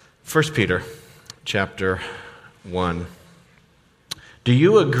1 Peter chapter 1. Do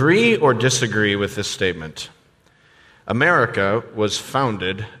you agree or disagree with this statement? America was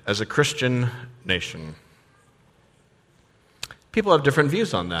founded as a Christian nation. People have different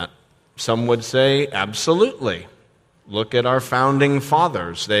views on that. Some would say, absolutely. Look at our founding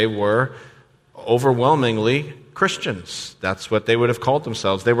fathers. They were overwhelmingly Christians. That's what they would have called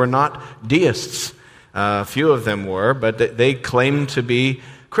themselves. They were not deists. Few of them were, but they claimed to be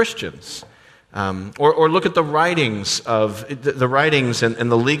Christians. Or look at the writings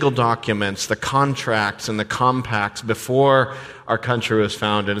and the legal documents, the contracts and the compacts before our country was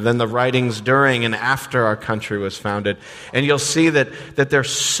founded, and then the writings during and after our country was founded. And you'll see that they're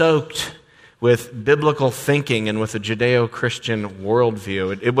soaked with biblical thinking and with a Judeo-Christian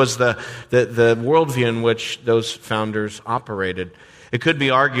worldview. It was the worldview in which those founders operated. It could be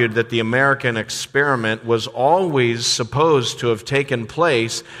argued that the American experiment was always supposed to have taken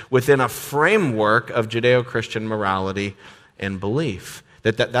place within a framework of Judeo-Christian morality and belief.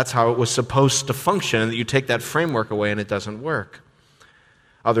 That's how it was supposed to function, and that you take that framework away and it doesn't work.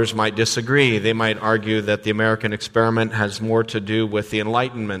 Others might disagree. They might argue that the American experiment has more to do with the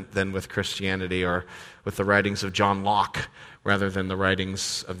Enlightenment than with Christianity, or with the writings of John Locke rather than the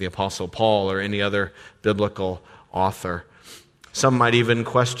writings of the Apostle Paul or any other biblical author. Some might even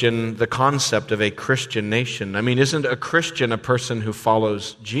question the concept of a Christian nation. I mean, isn't a Christian a person who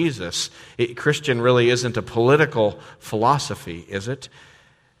follows Jesus? Christian really isn't a political philosophy, is it?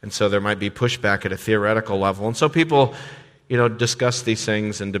 And so there might be pushback at a theoretical level. And so people, discuss these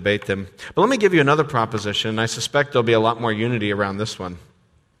things and debate them. But let me give you another proposition, and I suspect there'll be a lot more unity around this one.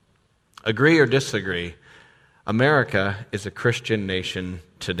 Agree or disagree, America is a Christian nation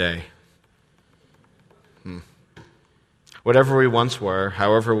today. Whatever we once were,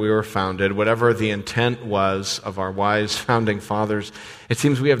 however we were founded, whatever the intent was of our wise founding fathers, it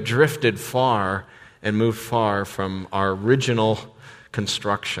seems we have drifted far and moved far from our original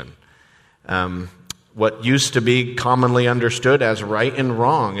construction. What used to be commonly understood as right and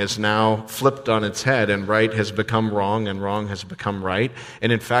wrong is now flipped on its head, and right has become wrong and wrong has become right.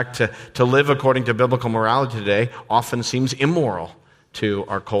 And in fact, to live according to biblical morality today often seems immoral to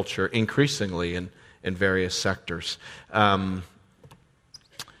our culture, increasingly in various sectors.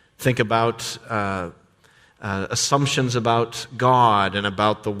 Think about assumptions about God and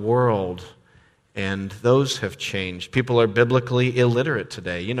about the world, and those have changed. People are biblically illiterate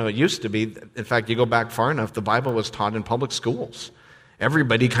today. It used to be, in fact, you go back far enough, the Bible was taught in public schools.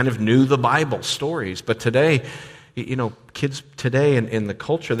 Everybody kind of knew the Bible stories. But today, kids today in the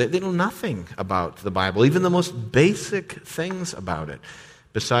culture, they know nothing about the Bible, even the most basic things about it.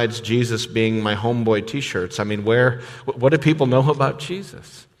 Besides Jesus being my homeboy t-shirts, I mean, what do people know about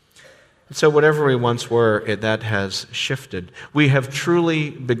Jesus? And so whatever we once were, that has shifted. We have truly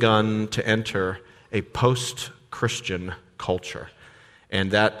begun to enter a post-Christian culture.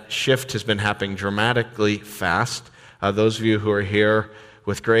 And that shift has been happening dramatically fast. Those of you who are here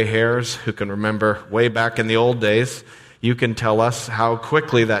with gray hairs, who can remember way back in the old days, you can tell us how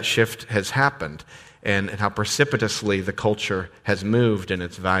quickly that shift has happened, and how precipitously the culture has moved in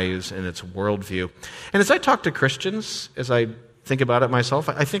its values and its worldview. And as I talk to Christians, as I think about it myself,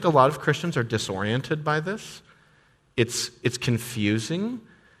 I think a lot of Christians are disoriented by this. It's confusing.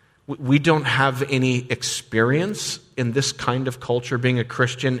 We don't have any experience in this kind of culture, being a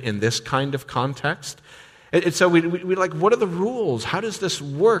Christian in this kind of context. And so we like, what are the rules? How does this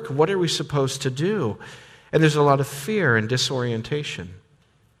work? What are we supposed to do? And there's a lot of fear and disorientation.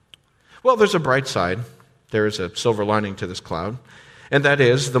 Well, there's a bright side. There is a silver lining to this cloud. And that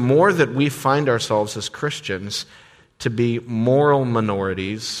is, the more that we find ourselves as Christians to be moral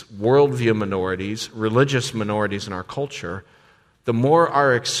minorities, worldview minorities, religious minorities in our culture, the more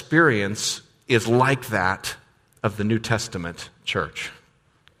our experience is like that of the New Testament church.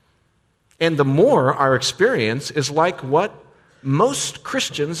 And the more our experience is like what most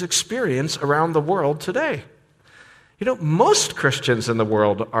Christians experience around the world today. Most Christians in the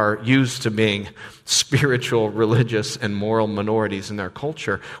world are used to being spiritual, religious, and moral minorities in their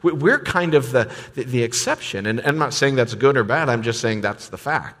culture. We're kind of the exception, and I'm not saying that's good or bad, I'm just saying that's the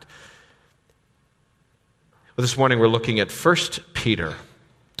fact. Well, this morning we're looking at 1 Peter.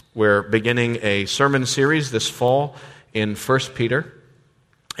 We're beginning a sermon series this fall in 1 Peter.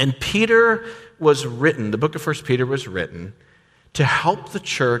 And the book of 1 Peter was written to help the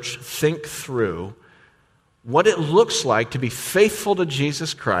church think through what it looks like to be faithful to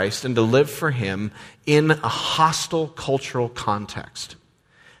Jesus Christ and to live for Him in a hostile cultural context.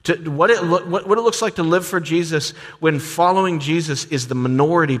 What it looks like to live for Jesus when following Jesus is the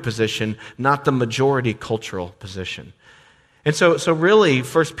minority position, not the majority cultural position. And so really,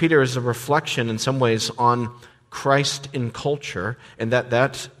 First Peter is a reflection in some ways on Christ in culture, and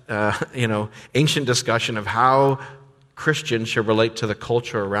that ancient discussion of how Christians should relate to the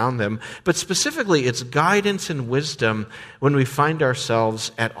culture around them. But specifically, it's guidance and wisdom when we find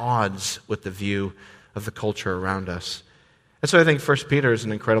ourselves at odds with the view of the culture around us. And so I think First Peter is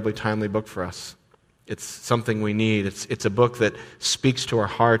an incredibly timely book for us. It's something we need. It's a book that speaks to our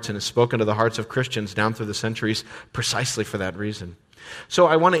hearts and has spoken to the hearts of Christians down through the centuries precisely for that reason. So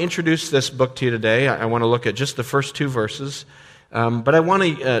I want to introduce this book to you today. I want to look at just the first 2 verses. But I want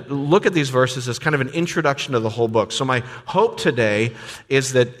to look at these verses as kind of an introduction to the whole book. So my hope today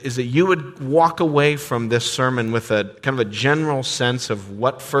is that you would walk away from this sermon with a kind of a general sense of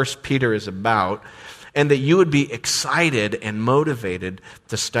what First Peter is about, and that you would be excited and motivated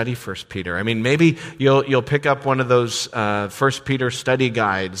to study First Peter. I mean, maybe you'll pick up one of those First Peter study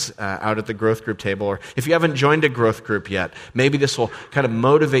guides out at the growth group table, or if you haven't joined a growth group yet, maybe this will kind of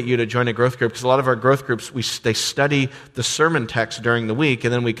motivate you to join a growth group, because a lot of our growth groups, they study the sermon text during the week,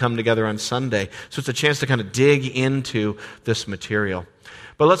 and then we come together on Sunday. So it's a chance to kind of dig into this material.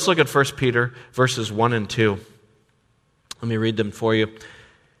 But let's look at 1 Peter verses 1 and 2. Let me read them for you.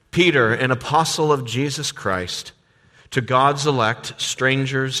 Peter, an apostle of Jesus Christ, to God's elect,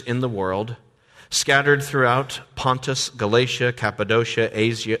 strangers in the world, scattered throughout Pontus, Galatia, Cappadocia,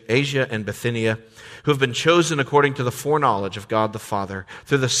 Asia, and Bithynia, who have been chosen according to the foreknowledge of God the Father,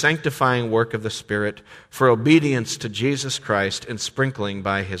 through the sanctifying work of the Spirit, for obedience to Jesus Christ and sprinkling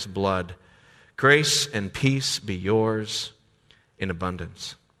by His blood. Grace and peace be yours in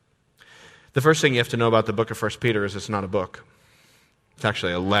abundance. The first thing you have to know about the book of 1 Peter is it's not a book. It's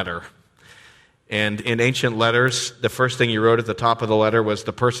actually a letter. And in ancient letters, the first thing you wrote at the top of the letter was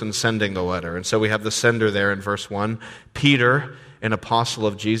the person sending the letter. And so we have the sender there in verse 1. Peter, an apostle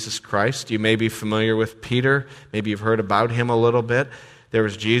of Jesus Christ. You may be familiar with Peter. Maybe you've heard about him a little bit. There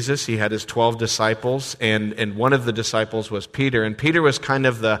was Jesus. He had his 12 disciples, and one of the disciples was Peter. And Peter was kind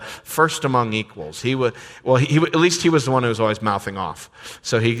of the first among equals. At least he was the one who was always mouthing off.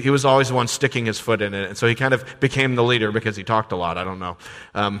 So he was always the one sticking his foot in it. And so he kind of became the leader because he talked a lot. I don't know.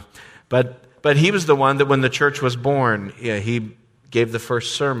 But he was the one that when the church was born, he gave the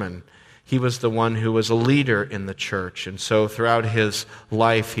first sermon. He was the one who was a leader in the church. And so throughout his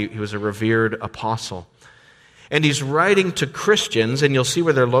life, he was a revered apostle. And he's writing to Christians, and you'll see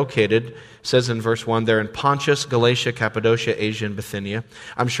where they're located. It says in verse 1, they're in Pontus, Galatia, Cappadocia, Asia, and Bithynia.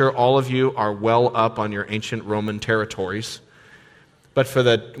 I'm sure all of you are well up on your ancient Roman territories. But for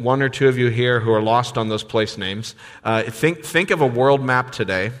the 1 or 2 of you here who are lost on those place names, think of a world map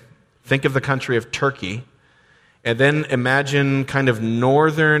today. Think of the country of Turkey. And then imagine kind of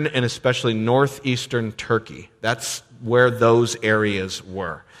northern and especially northeastern Turkey. That's where those areas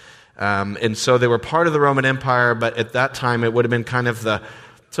were. And so they were part of the Roman Empire, but at that time it would have been kind of the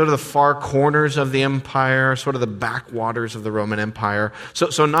far corners of the empire, sort of the backwaters of the Roman Empire.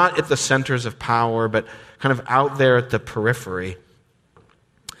 So not at the centers of power, but kind of out there at the periphery.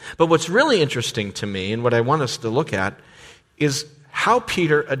 But what's really interesting to me, and what I want us to look at, is how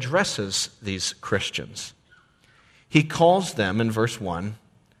Peter addresses these Christians. He calls them, in verse 1,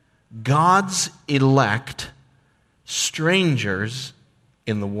 God's elect, strangers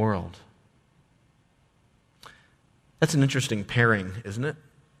in the world. That's an interesting pairing, isn't it?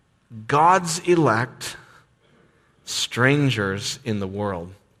 God's elect, strangers in the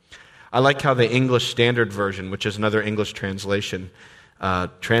world. I like how the English Standard Version, which is another English translation,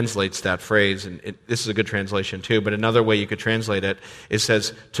 translates that phrase. And this is a good translation too, but another way you could translate it, it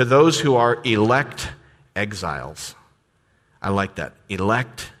says, to those who are elect exiles. I like that.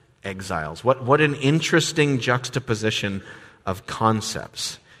 Elect exiles. What an interesting juxtaposition of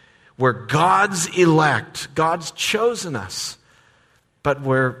concepts. We're God's elect. God's chosen us. But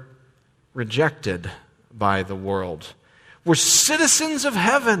we're rejected by the world. We're citizens of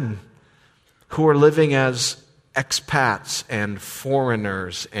heaven who are living as expats and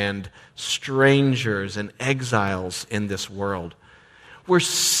foreigners and strangers and exiles in this world. We're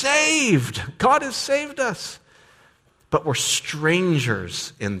saved. God has saved us. But we're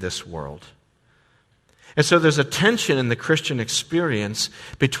strangers in this world. And so there's a tension in the Christian experience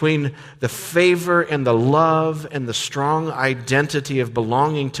between the favor and the love and the strong identity of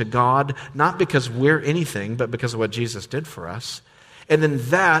belonging to God, not because we're anything, but because of what Jesus did for us. And then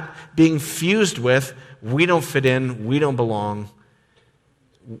that being fused with, we don't fit in, we don't belong,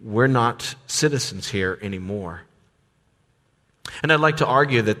 we're not citizens here anymore. And I'd like to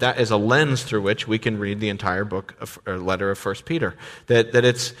argue that that is a lens through which we can read the entire book or letter of 1 Peter. That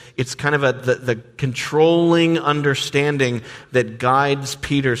it's kind of the controlling understanding that guides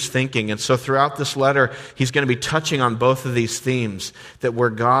Peter's thinking. And so throughout this letter, he's going to be touching on both of these themes. That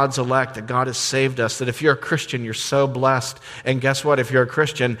we're God's elect, that God has saved us, that if you're a Christian, you're so blessed. And guess what? If you're a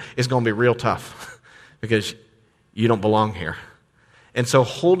Christian, it's going to be real tough because you don't belong here. And so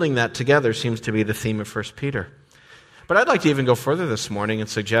holding that together seems to be the theme of 1 Peter. But I'd like to even go further this morning and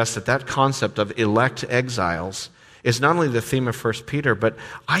suggest that concept of elect exiles is not only the theme of 1 Peter, but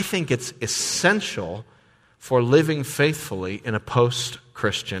I think it's essential for living faithfully in a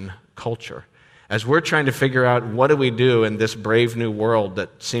post-Christian culture. As we're trying to figure out what do we do in this brave new world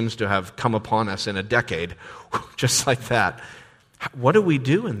that seems to have come upon us in a decade, just like that, what do we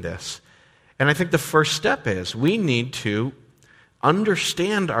do in this? And I think the first step is we need to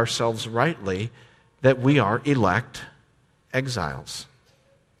understand ourselves rightly that we are elect exiles.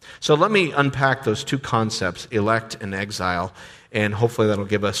 So let me unpack those two concepts, elect and exile, and hopefully that'll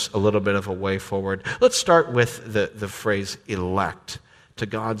give us a little bit of a way forward. Let's start with the phrase elect, to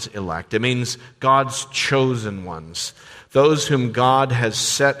God's elect. It means God's chosen ones, those whom God has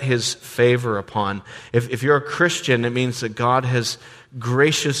set his favor upon. If you're a Christian, it means that God has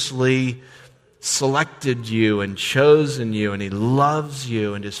graciously selected you and chosen you, and he loves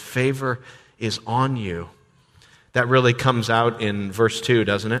you, and his favor is on you. That really comes out in verse 2,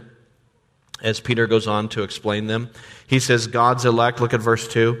 doesn't it? As Peter goes on to explain them. He says, God's elect, look at verse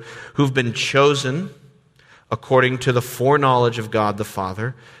 2, who've been chosen according to the foreknowledge of God the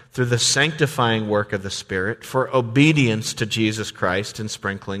Father, through the sanctifying work of the Spirit, for obedience to Jesus Christ and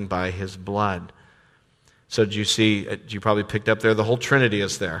sprinkling by his blood. So do you see, you probably picked up there, the whole Trinity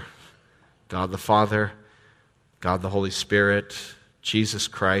is there. God the Father, God the Holy Spirit, Jesus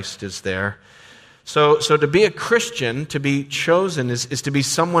Christ is there. So to be a Christian, to be chosen, is to be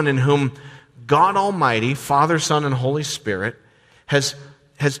someone in whom God Almighty, Father, Son, and Holy Spirit has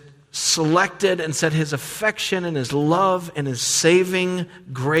selected and set his affection and his love and his saving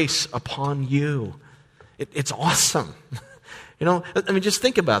grace upon you. It's awesome. You know, I mean, just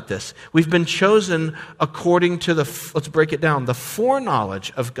think about this. We've been chosen according to let's break it down, the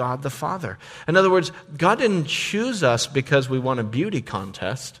foreknowledge of God the Father. In other words, God didn't choose us because we won a beauty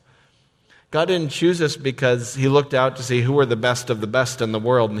contest. God didn't choose us because he looked out to see who were the best of the best in the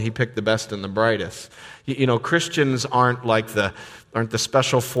world, and he picked the best and the brightest. You know, Christians aren't the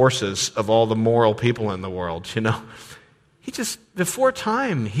special forces of all the moral people in the world, you know. He just, before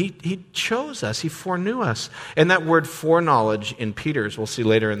time, he chose us. He foreknew us. And that word foreknowledge in Peter's, we'll see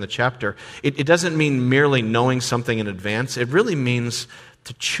later in the chapter, it doesn't mean merely knowing something in advance. It really means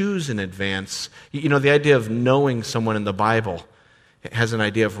to choose in advance. You know, the idea of knowing someone in the Bible, it has an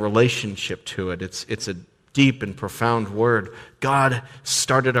idea of relationship to it. It's a deep and profound word. God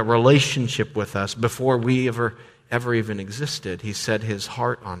started a relationship with us before we ever even existed. He set his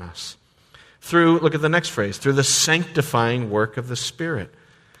heart on us. Look at the next phrase, through the sanctifying work of the Spirit.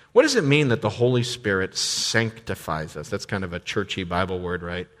 What does it mean that the Holy Spirit sanctifies us? That's kind of a churchy Bible word,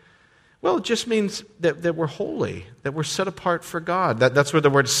 right? Well, it just means that we're holy, that we're set apart for God. That's where the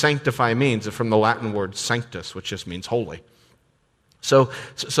word sanctify means, from the Latin word sanctus, which just means holy. So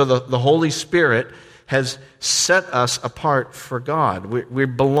the Holy Spirit has set us apart for God. We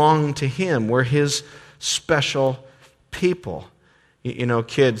belong to him. We're his special people. You know,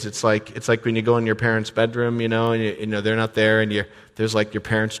 kids, it's like when you go in your parents' bedroom, you know, and you know they're not there, and there's like your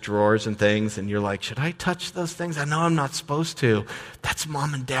parents' drawers and things, and you're like, should I touch those things? I know I'm not supposed to. That's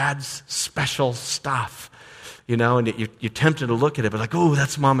mom and dad's special stuff. You know, and you're tempted to look at it, but like, oh,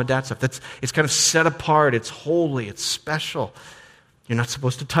 that's mom and dad's stuff. It's kind of set apart. It's holy. It's special. You're not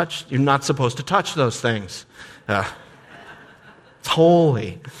supposed to touch those things. It's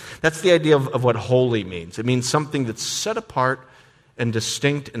holy. That's the idea of what holy means. It means something that's set apart and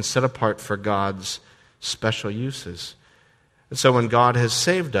distinct and set apart for God's special uses. And so when God has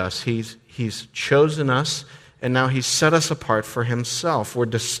saved us, He's chosen us, and now He's set us apart for Himself. We're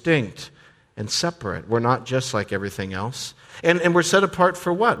distinct and separate. We're not just like everything else. And we're set apart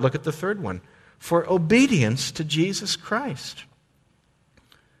for what? Look at the third one. For obedience to Jesus Christ.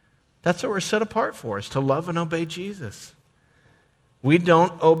 That's what we're set apart for, is to love and obey Jesus. We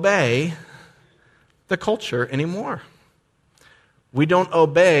don't obey the culture anymore. We don't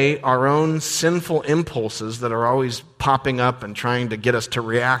obey our own sinful impulses that are always popping up and trying to get us to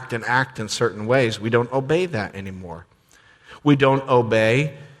react and act in certain ways. We don't obey that anymore. We don't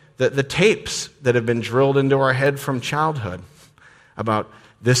obey the tapes that have been drilled into our head from childhood about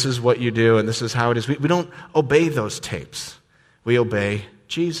this is what you do and this is how it is. We don't obey those tapes. We obey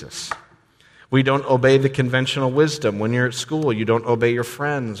Jesus. We don't obey the conventional wisdom. When you're at school, you don't obey your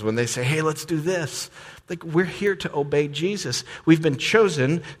friends. When they say, hey, let's do this. Like, we're here to obey Jesus. We've been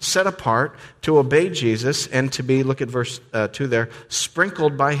chosen, set apart to obey Jesus and to be, look at verse 2 there,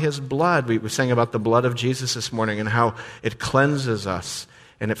 sprinkled by his blood. We were saying about the blood of Jesus this morning and how it cleanses us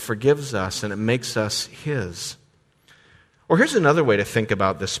and it forgives us and it makes us his. Or here's another way to think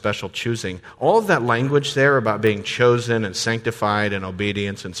about this special choosing. All of that language there about being chosen and sanctified and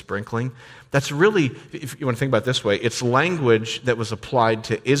obedience and sprinkling, that's really, if you want to think about it this way, it's language that was applied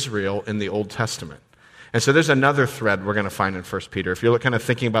to Israel in the Old Testament. And so there's another thread we're going to find in 1 Peter. If you're kind of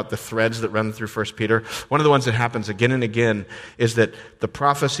thinking about the threads that run through 1 Peter, one of the ones that happens again and again is that the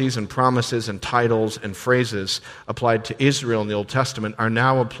prophecies and promises and titles and phrases applied to Israel in the Old Testament are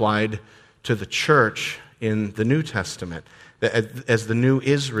now applied to the church in the New Testament as the new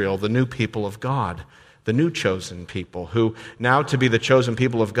Israel, the new people of God, the new chosen people, who now to be the chosen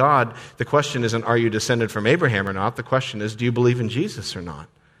people of God, the question isn't, are you descended from Abraham or not? The question is, do you believe in Jesus or not?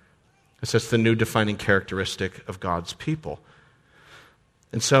 It's just the new defining characteristic of God's people.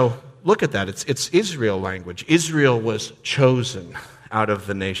 And so, look at that. It's Israel language. Israel was chosen out of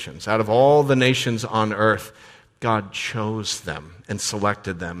the nations. Out of all the nations on earth, God chose them and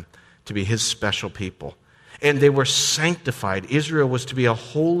selected them to be his special people. And they were sanctified. Israel was to be a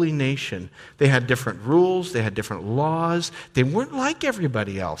holy nation. They had different rules. They had different laws. They weren't like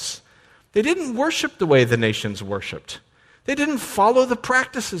everybody else. They didn't worship the way the nations worshiped. They didn't follow the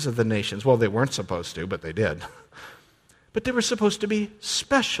practices of the nations. Well, they weren't supposed to, but they did. But they were supposed to be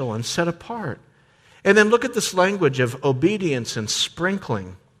special and set apart. And then look at this language of obedience and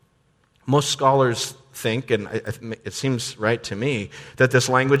sprinkling. Most scholars think, and it seems right to me, that this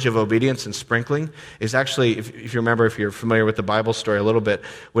language of obedience and sprinkling is actually, if you remember, if you're familiar with the Bible story a little bit,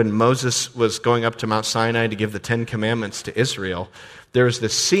 when Moses was going up to Mount Sinai to give the 10 Commandments to Israel, there was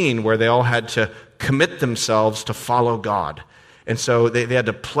this scene where they all had to commit themselves to follow God. And so they had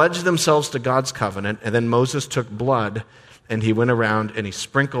to pledge themselves to God's covenant, and then Moses took blood, and he went around and he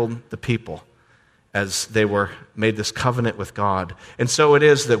sprinkled the people as they were made this covenant with God. And so it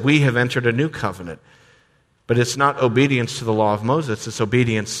is that we have entered a new covenant. But it's not obedience to the law of Moses, it's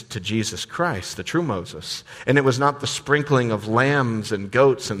obedience to Jesus Christ, the true Moses. And it was not the sprinkling of lambs and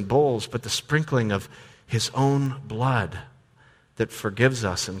goats and bulls, but the sprinkling of his own blood that forgives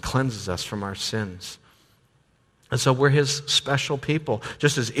us and cleanses us from our sins. And so we're his special people.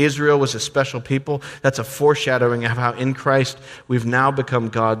 Just as Israel was a special people, that's a foreshadowing of how in Christ we've now become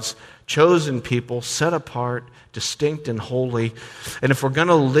God's chosen people, set apart, distinct and holy. And if we're going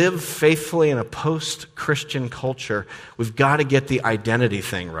to live faithfully in a post-Christian culture, we've got to get the identity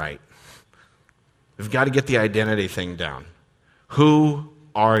thing right. We've got to get the identity thing down. Who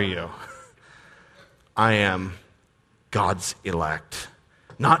are you? I am God's elect.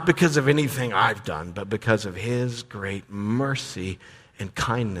 Not because of anything I've done, but because of his great mercy and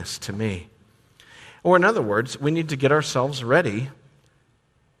kindness to me. Or in other words, we need to get ourselves ready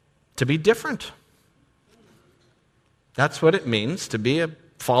to be different. That's what it means to be a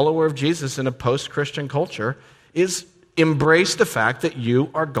follower of Jesus in a post-Christian culture, is embrace the fact that you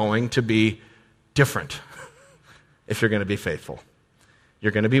are going to be different if you're going to be faithful.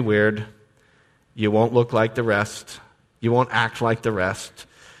 You're going to be weird. You won't look like the rest. You won't act like the rest.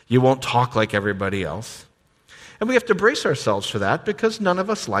 You won't talk like everybody else. And we have to brace ourselves for that because none of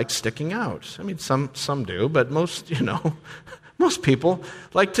us like sticking out. I mean, some do, but most people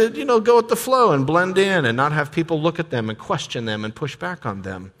like to, go with the flow and blend in and not have people look at them and question them and push back on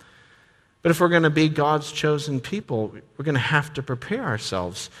them. But if we're going to be God's chosen people, we're going to have to prepare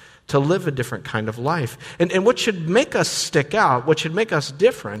ourselves to live a different kind of life. And what should make us stick out, what should make us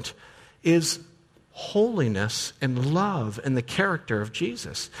different, is holiness and love and the character of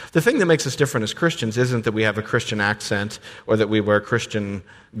Jesus. The thing that makes us different as Christians isn't that we have a Christian accent or that we wear Christian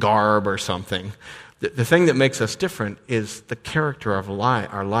garb or something. The thing that makes us different is the character of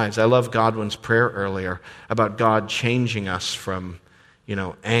our lives. I love Godwin's prayer earlier about God changing us from,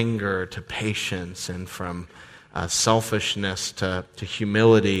 anger to patience and from selfishness to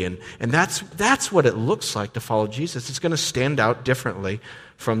humility. And that's what it looks like to follow Jesus. It's going to stand out differently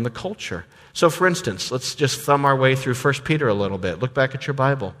from the culture. So, for instance, let's just thumb our way through 1 Peter a little bit. Look back at your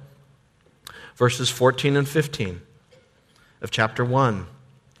Bible. Verses 14 and 15 of chapter 1.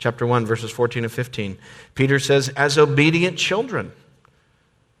 Chapter 1, verses 14 and 15. Peter says, as obedient children,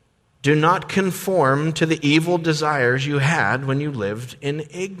 do not conform to the evil desires you had when you lived in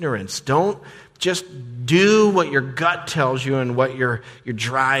ignorance. Don't just do what your gut tells you and what your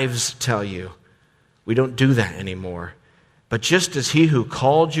drives tell you. We don't do that anymore. But just as he who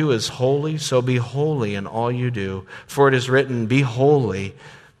called you is holy, so be holy in all you do. For it is written, be holy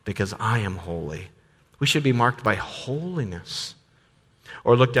because I am holy. We should be marked by holiness.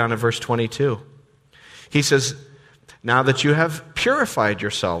 Or look down at verse 22. He says, now that you have purified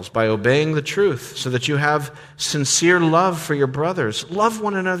yourselves by obeying the truth, so that you have sincere love for your brothers, love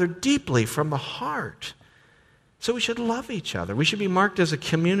one another deeply from the heart. So we should love each other. We should be marked as a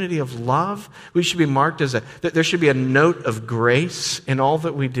community of love. We should be marked as there should be a note of grace in all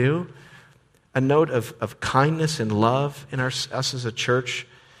that we do, a note of kindness and love in us as a church.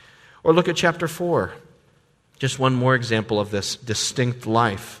 Or look at chapter 4. Just one more example of this distinct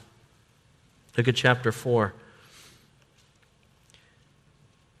life. Look at chapter 4.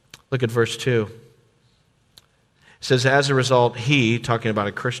 Look at verse 2. It says, as a result, he, talking about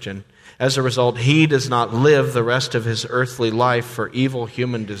a Christian, as a result, he does not live the rest of his earthly life for evil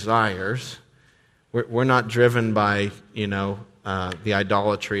human desires. We're not driven by, the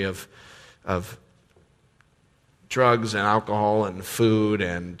idolatry of drugs and alcohol and food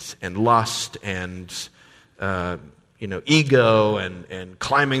and lust and ego and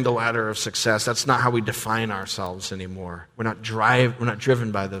climbing the ladder of success. That's not how we define ourselves anymore. We're not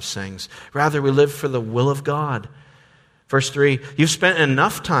driven by those things. Rather, we live for the will of God. Verse 3, you've spent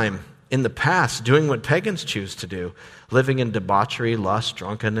enough time in the past doing what pagans choose to do, living in debauchery, lust,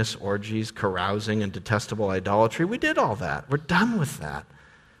 drunkenness, orgies, carousing, and detestable idolatry. We did all that. We're done with that.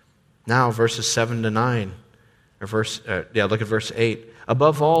 Now, verses 7 to 9, look at verse 8.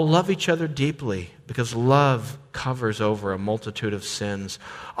 Above all, love each other deeply, because love covers over a multitude of sins.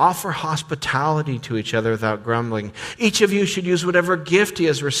 Offer hospitality to each other without grumbling. Each of you should use whatever gift he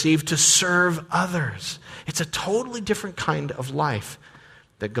has received to serve others. It's a totally different kind of life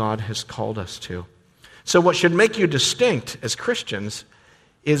that God has called us to. So what should make you distinct as Christians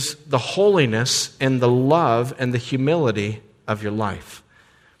is the holiness and the love and the humility of your life.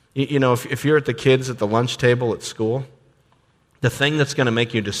 If you're at the kids at the lunch table at school, the thing that's going to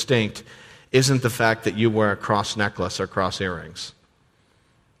make you distinct isn't the fact that you wear a cross necklace or cross earrings.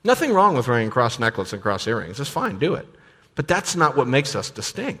 Nothing wrong with wearing a cross necklace and cross earrings. It's fine, do it. But that's not what makes us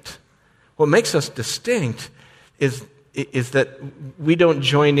distinct. What makes us distinct is that we don't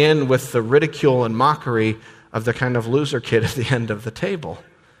join in with the ridicule and mockery of the kind of loser kid at the end of the table.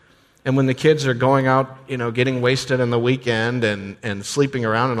 And when the kids are going out, getting wasted on the weekend and sleeping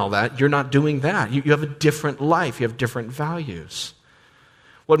around and all that, you're not doing that. You have a different life. You have different values.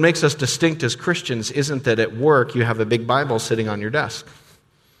 What makes us distinct as Christians isn't that at work you have a big Bible sitting on your desk.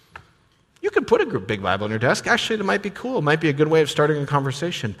 You could put a big Bible on your desk. Actually, it might be cool. It might be a good way of starting a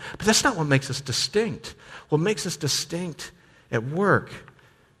conversation. But that's not what makes us distinct. What makes us distinct at work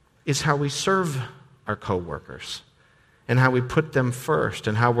is how we serve our coworkers and how we put them first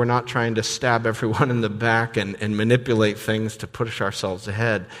and how we're not trying to stab everyone in the back and manipulate things to push ourselves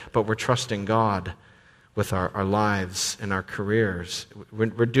ahead, but we're trusting God with our lives and our careers.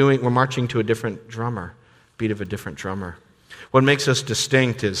 We're marching to a different drummer, beat of a different drummer. What makes us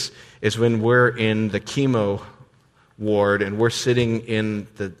distinct is when we're in the chemo ward and we're sitting in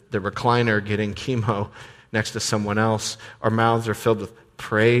the recliner getting chemo next to someone else. Our mouths are filled with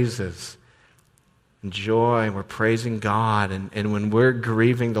praises and joy, and we're praising God. And when we're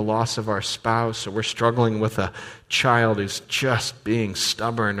grieving the loss of our spouse, or we're struggling with a child who's just being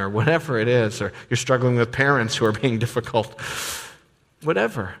stubborn, or whatever it is, or you're struggling with parents who are being difficult,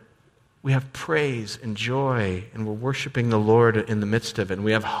 whatever, we have praise and joy, and we're worshiping the Lord in the midst of it, and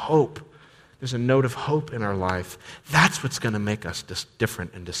we have hope. There's a note of hope in our life. That's what's going to make us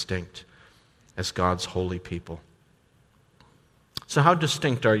different and distinct as God's holy people. So how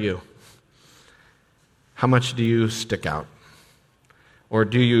distinct are you? How much do you stick out? Or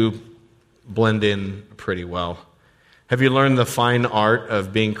do you blend in pretty well? Have you learned the fine art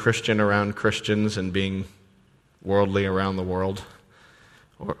of being Christian around Christians and being worldly around the world?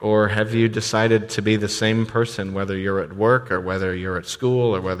 Or have you decided to be the same person, whether you're at work or whether you're at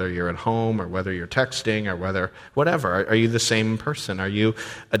school or whether you're at home or whether you're texting or whatever? Are you the same person? Are you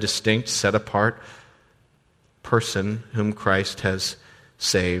a distinct, set-apart person whom Christ has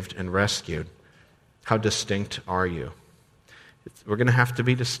saved and rescued? How distinct are you? We're going to have to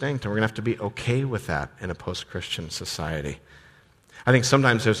be distinct, and we're going to have to be okay with that in a post-Christian society. I think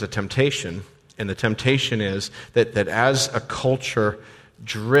sometimes there's a temptation, and the temptation is that as a culture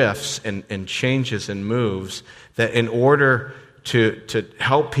drifts and changes and moves, that in order to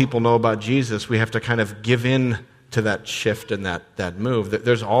help people know about Jesus, we have to kind of give in to that shift and that move.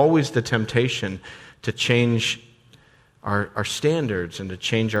 There's always the temptation to change our standards and to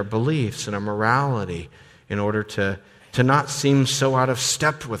change our beliefs and our morality in order to not seem so out of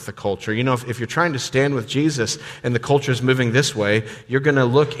step with the culture. You know, if you're trying to stand with Jesus and the culture is moving this way, you're going to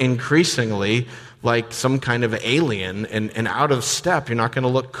look increasingly like some kind of alien and out of step. You're not going to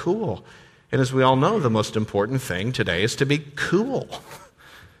look cool. And as we all know, the most important thing today is to be cool.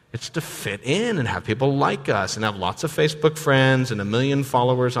 It's to fit in and have people like us and have lots of Facebook friends and 1 million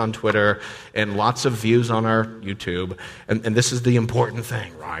followers on Twitter and lots of views on our YouTube. And this is the important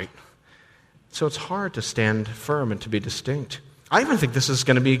thing, right? So it's hard to stand firm and to be distinct. I even think this is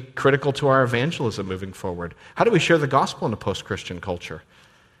going to be critical to our evangelism moving forward. How do we share the gospel in a post-Christian culture?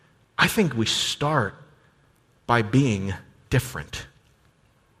 I think we start by being different.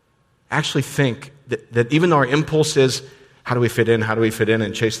 I actually think that even though our impulse is, how do we fit in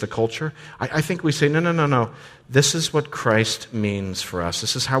and chase the culture? I think we say, no. This is what Christ means for us.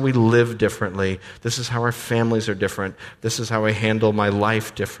 This is how we live differently. This is how our families are different. This is how I handle my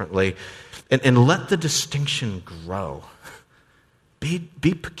life differently. And let the distinction grow. Be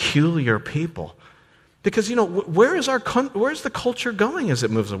peculiar people. Because, where's the culture going as it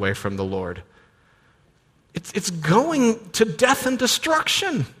moves away from the Lord? It's going to death and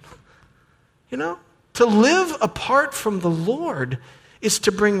destruction. To live apart from the Lord is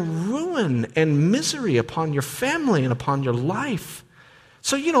to bring ruin and misery upon your family and upon your life.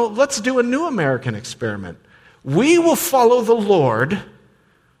 So, let's do a new American experiment. We will follow the Lord.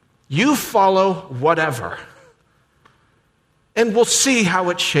 You follow whatever. And we'll see how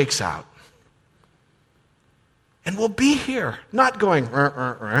it shakes out. And we'll be here, not going,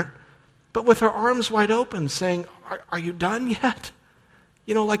 but with our arms wide open saying, are you done yet?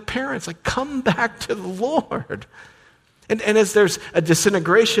 Like parents, come back to the Lord. And as there's a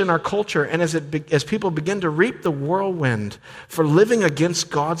disintegration in our culture, and as people begin to reap the whirlwind for living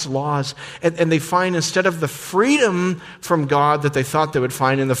against God's laws, and they find instead of the freedom from God that they thought they would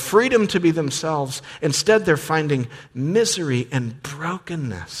find, and the freedom to be themselves, instead they're finding misery and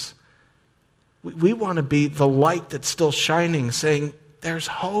brokenness. We want to be the light that's still shining, saying, there's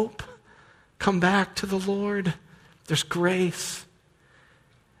hope. Come back to the Lord. There's grace.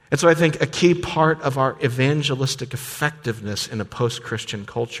 And so I think a key part of our evangelistic effectiveness in a post-Christian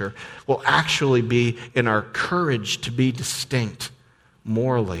culture will actually be in our courage to be distinct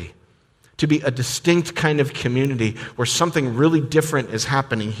morally, to be a distinct kind of community where something really different is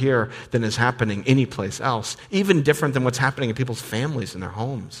happening here than is happening anyplace else, even different than what's happening in people's families and their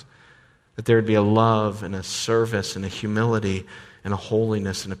homes. That there would be a love and a service and a humility and a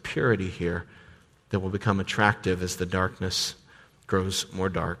holiness and a purity here that will become attractive as the darkness grows more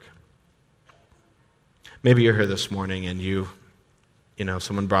dark. Maybe you're here this morning and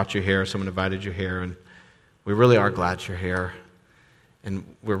someone brought you here, someone invited you here, and we really are glad you're here. And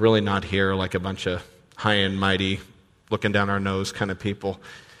we're really not here like a bunch of high and mighty, looking down our nose kind of people.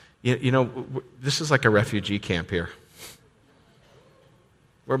 This is like a refugee camp here.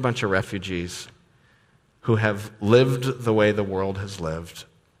 We're a bunch of refugees who have lived the way the world has lived,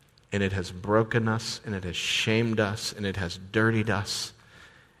 and it has broken us, and it has shamed us, and it has dirtied us,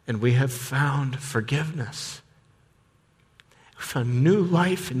 and we have found forgiveness. We found new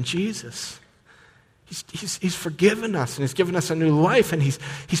life in Jesus. He's forgiven us, and He's given us a new life, and He's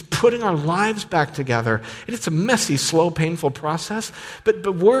putting our lives back together. And it's a messy, slow, painful process, but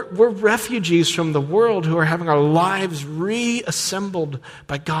we're refugees from the world who are having our lives reassembled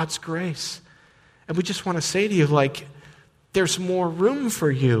by God's grace. And we just want to say to you, there's more room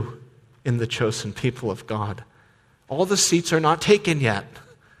for you in the chosen people of God. All the seats are not taken yet.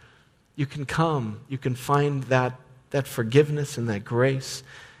 You can come. You can find that forgiveness and that grace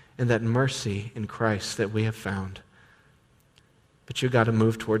and that mercy in Christ that we have found. But you've got to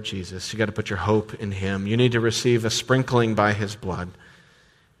move toward Jesus. You've got to put your hope in Him. You need to receive a sprinkling by His blood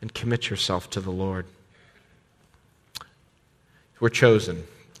and commit yourself to the Lord. We're chosen.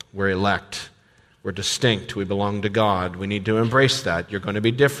 We're elect. We're distinct. We belong to God. We need to embrace that. You're going to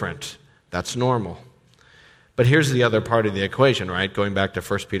be different. That's normal. But here's the other part of the equation, right? Going back to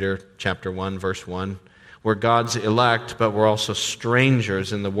 1 Peter chapter 1, verse 1. We're God's elect, but we're also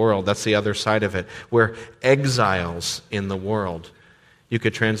strangers in the world. That's the other side of it. We're exiles in the world. You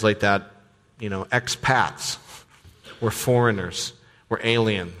could translate that, expats. We're foreigners. We're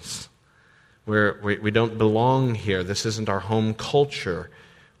aliens. We don't belong here. This isn't our home culture.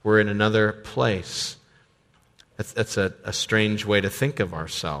 We're in another place. That's a strange way to think of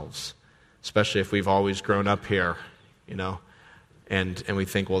ourselves, especially if we've always grown up here, and we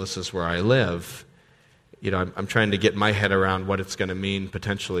think, well, this is where I live. I'm trying to get my head around what it's going to mean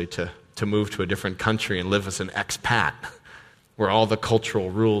potentially to move to a different country and live as an expat, where all the cultural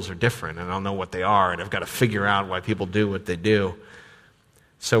rules are different, and I don't know what they are, and I've got to figure out why people do what they do.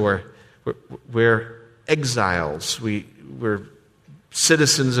 So we're exiles. We're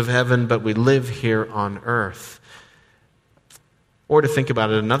citizens of heaven, but we live here on earth. Or to think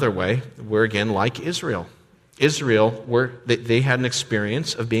about it another way, we're again like Israel. Israel, they had an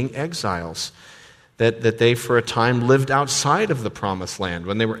experience of being exiles, that they for a time lived outside of the promised land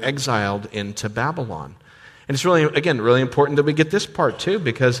when they were exiled into Babylon. And it's really, again, really important that we get this part too,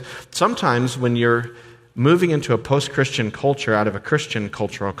 because sometimes when you're moving into a post-Christian culture out of a Christian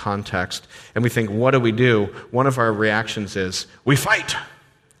cultural context, and we think, what do? One of our reactions is, we fight.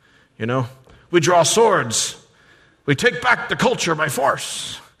 We draw swords. We take back the culture by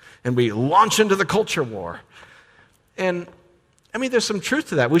force. And we launch into the culture war. And there's some truth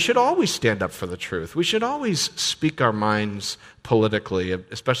to that. We should always stand up for the truth. We should always speak our minds politically,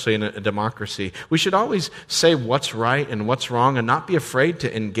 especially in a democracy. We should always say what's right and what's wrong and not be afraid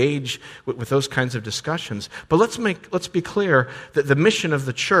to engage with those kinds of discussions. But let's be clear that the mission of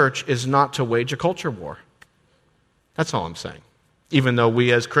the church is not to wage a culture war. That's all I'm saying. Even though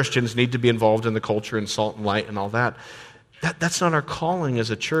we as Christians need to be involved in the culture and salt and light and all that, that's not our calling as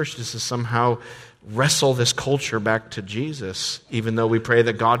a church. This is somehow wrestle this culture back to Jesus, even though we pray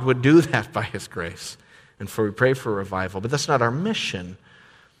that God would do that by His grace. And we pray for revival. But that's not our mission,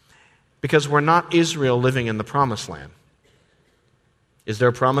 because we're not Israel living in the promised land. Is there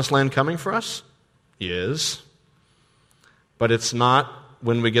a promised land coming for us? Yes. But it's not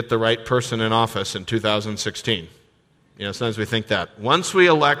when we get the right person in office in 2016. Sometimes we think that. Once we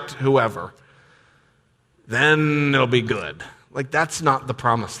elect whoever, then it'll be good. That's not the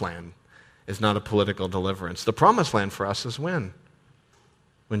promised land. Is not a political deliverance. The promised land for us is when?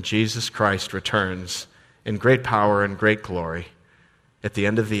 When Jesus Christ returns in great power and great glory at the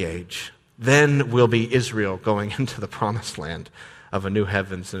end of the age. Then we'll be Israel going into the promised land of a new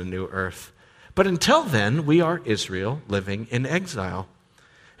heavens and a new earth. But until then, we are Israel living in exile.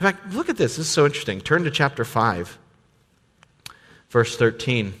 In fact, look at this. This is so interesting. Turn to chapter 5, verse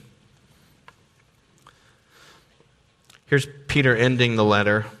 13. Here's Peter ending the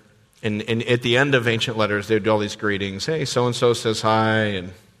letter. And at the end of ancient letters, they would do all these greetings. Hey, so-and-so says hi,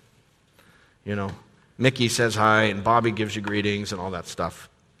 and, Mickey says hi, and Bobby gives you greetings, and all that stuff.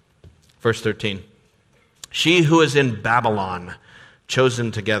 Verse 13. She who is in Babylon,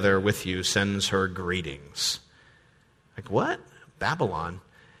 chosen together with you, sends her greetings. What? Babylon?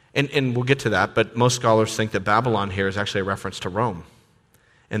 And we'll get to that, but most scholars think that Babylon here is actually a reference to Rome.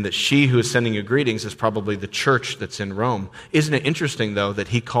 And that she who is sending you greetings is probably the church that's in Rome. Isn't it interesting, though, that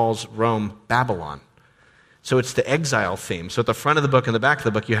he calls Rome Babylon? So it's the exile theme. So at the front of the book and the back of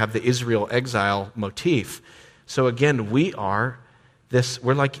the book, you have the Israel exile motif. So again, we're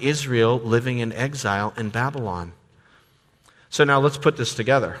like Israel living in exile in Babylon. So now let's put this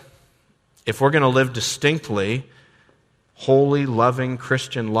together. If we're going to live distinctly holy, loving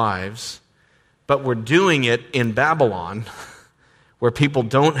Christian lives, but we're doing it in Babylon, where people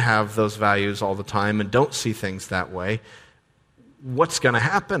don't have those values all the time and don't see things that way, what's going to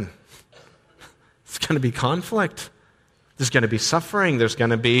happen? It's going to be conflict. There's going to be suffering. There's going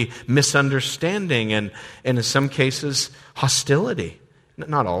to be misunderstanding and in some cases, hostility.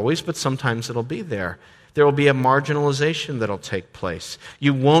 Not always, but sometimes it'll be there. There will be a marginalization that'll take place.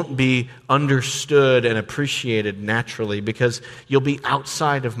 You won't be understood and appreciated naturally because you'll be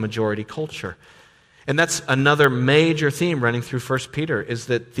outside of majority culture. And that's another major theme running through 1 Peter, is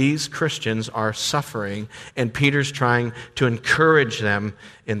that these Christians are suffering, and Peter's trying to encourage them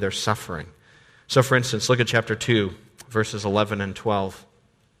in their suffering. So, for instance, look at chapter 2, verses 11 and 12.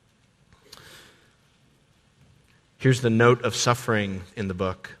 Here's the note of suffering in the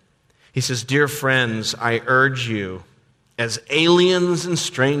book. He says, "Dear friends, I urge you, as aliens and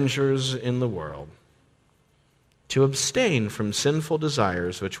strangers in the world, to abstain from sinful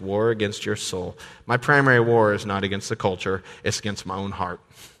desires which war against your soul." My primary war is not against the culture, it's against my own heart.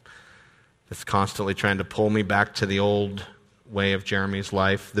 It's constantly trying to pull me back to the old way of Jeremy's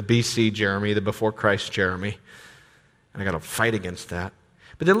life, the BC Jeremy, the before Christ Jeremy. And I got to fight against that.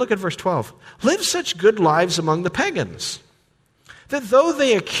 But then look at verse 12. "Live such good lives among the pagans, that though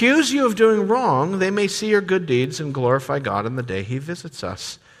they accuse you of doing wrong, they may see your good deeds and glorify God on the day He visits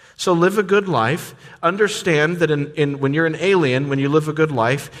us." So live a good life. Understand that when you're an alien, when you live a good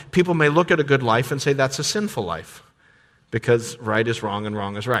life, people may look at a good life and say that's a sinful life because right is wrong and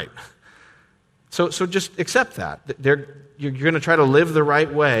wrong is right. So just accept that. You're going to try to live the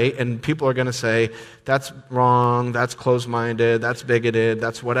right way, and people are going to say, that's wrong, that's closed-minded, that's bigoted,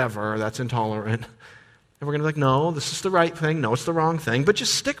 that's whatever, that's intolerant. And we're going to be like, no, this is the right thing, no, it's the wrong thing. But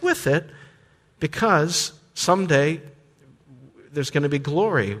just stick with it, because someday there's going to be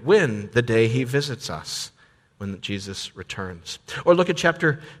glory when the day He visits us, when Jesus returns. Or look at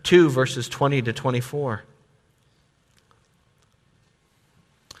chapter 2, verses 20 to 24.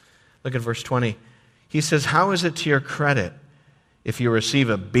 Look at verse 20. He says, "How is it to your credit if you receive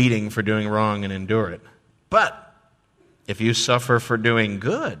a beating for doing wrong and endure it. But if you suffer for doing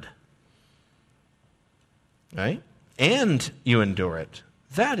good, right, and you endure it,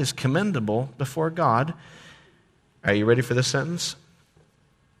 that is commendable before God. Are you ready for this sentence?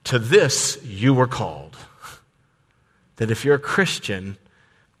 To this you were called. That if you're a Christian,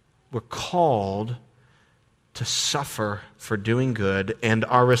 we're called to suffer for doing good, and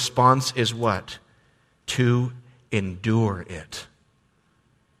our response is what? To endure it.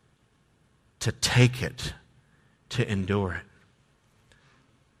 To take it. To endure it.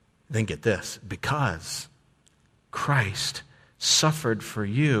 Then get this, because Christ suffered for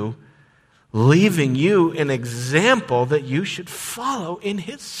you, leaving you an example that you should follow in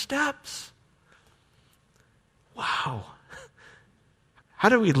his steps. Wow. How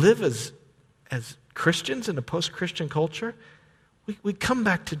do we live as Christians in a post-Christian culture? We come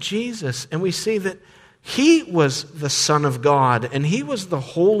back to Jesus and we see that he was the Son of God, and he was the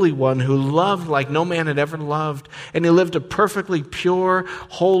Holy One who loved like no man had ever loved, and he lived a perfectly pure,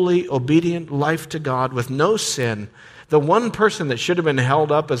 holy, obedient life to God with no sin. The one person that should have been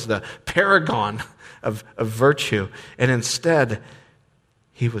held up as the paragon of virtue, and instead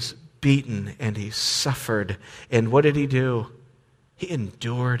he was beaten and he suffered. And what did he do? He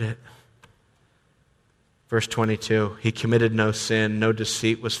endured it. Verse 22, he committed no sin, no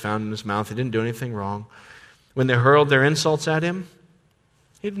deceit was found in his mouth. He didn't do anything wrong. When they hurled their insults at him,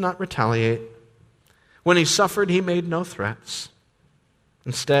 he did not retaliate. When he suffered, he made no threats.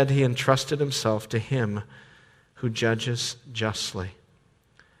 Instead, he entrusted himself to him who judges justly.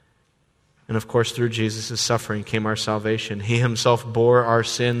 And of course, through Jesus' suffering came our salvation. He himself bore our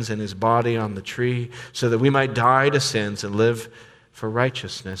sins in his body on the tree so that we might die to sins and live for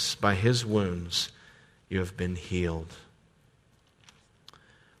righteousness. By his wounds, you have been healed.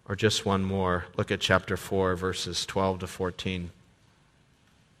 Or just one more. Look at chapter 4, verses 12 to 14.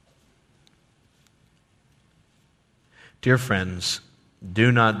 Dear friends,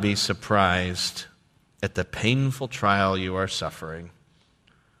 do not be surprised at the painful trial you are suffering.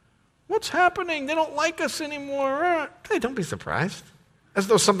 What's happening? They don't like us anymore. Hey, don't be surprised. As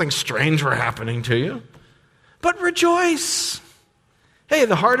though something strange were happening to you. But rejoice. Hey,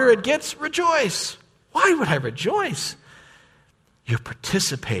 the harder it gets, rejoice. Why would I rejoice? You're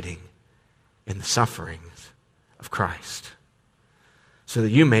participating in the sufferings of Christ so that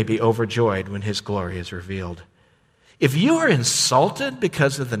you may be overjoyed when his glory is revealed. If you are insulted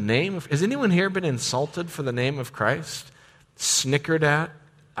because of the name of... Has anyone here been insulted for the name of Christ? Snickered at?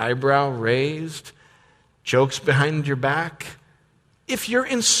 Eyebrow raised? Jokes behind your back? If you're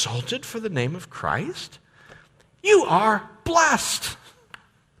insulted for the name of Christ, you are blessed.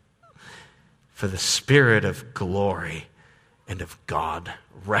 For the Spirit of glory and of God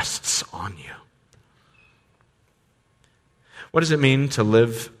rests on you. What does it mean to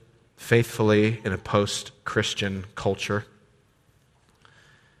live faithfully in a post-Christian culture?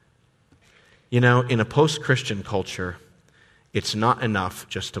 You know, in a post-Christian culture, it's not enough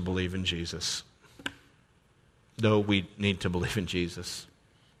just to believe in Jesus, though we need to believe in Jesus.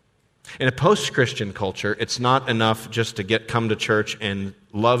 In a post-Christian culture, it's not enough just to come to church and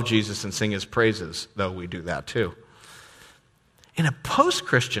love Jesus and sing his praises, though we do that too. In a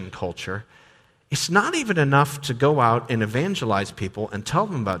post-Christian culture, it's not even enough to go out and evangelize people and tell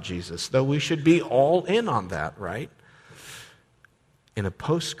them about Jesus, though we should be all in on that, right? In a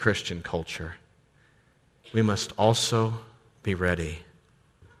post-Christian culture, we must also be ready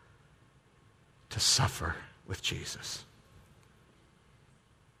to suffer with Jesus.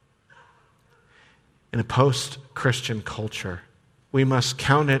 In a post-Christian culture, we must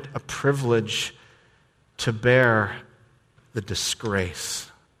count it a privilege to bear the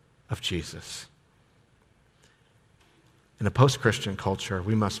disgrace of Jesus. In a post-Christian culture,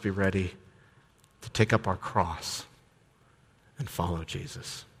 we must be ready to take up our cross and follow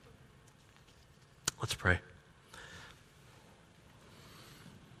Jesus. Let's pray.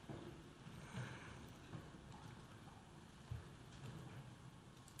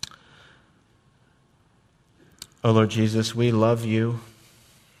 Oh Lord Jesus, we love you.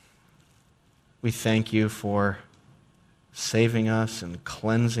 We thank you for saving us and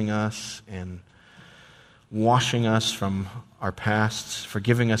cleansing us and washing us from our pasts, for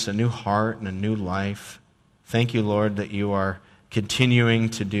giving us a new heart and a new life. Thank you, Lord, that you are continuing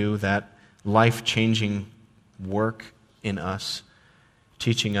to do that life-changing work in us,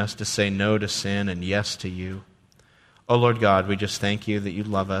 teaching us to say no to sin and yes to you. Oh, Lord God, we just thank you that you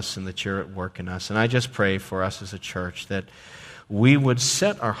love us and that you're at work in us. And I just pray for us as a church that we would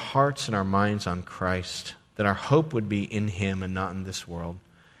set our hearts and our minds on Christ, that our hope would be in him and not in this world.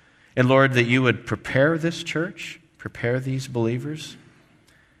 And Lord, that you would prepare this church, prepare these believers,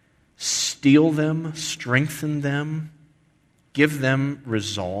 steel them, strengthen them, give them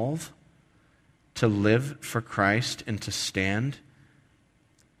resolve to live for Christ and to stand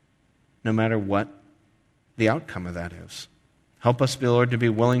no matter what the outcome of that is. Help us, Lord, to be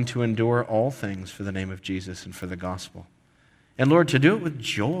willing to endure all things for the name of Jesus and for the gospel. And Lord, to do it with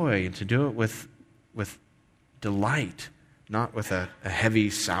joy and to do it with delight, not with a heavy,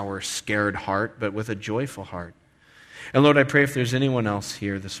 sour, scared heart, but with a joyful heart. And Lord, I pray if there's anyone else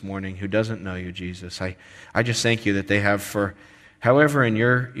here this morning who doesn't know you, Jesus, I just thank you that they have, for however in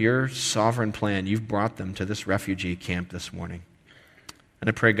your sovereign plan, you've brought them to this refugee camp this morning. And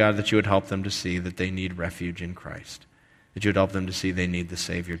I pray, God, that you would help them to see that they need refuge in Christ, that you would help them to see they need the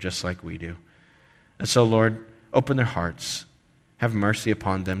Savior just like we do. And so, Lord, open their hearts. Have mercy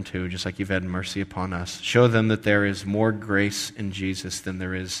upon them too, just like you've had mercy upon us. Show them that there is more grace in Jesus than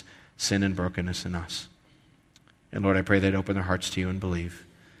there is sin and brokenness in us. And Lord, I pray they'd open their hearts to you and believe.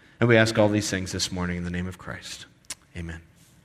 And we ask all these things this morning in the name of Christ. Amen.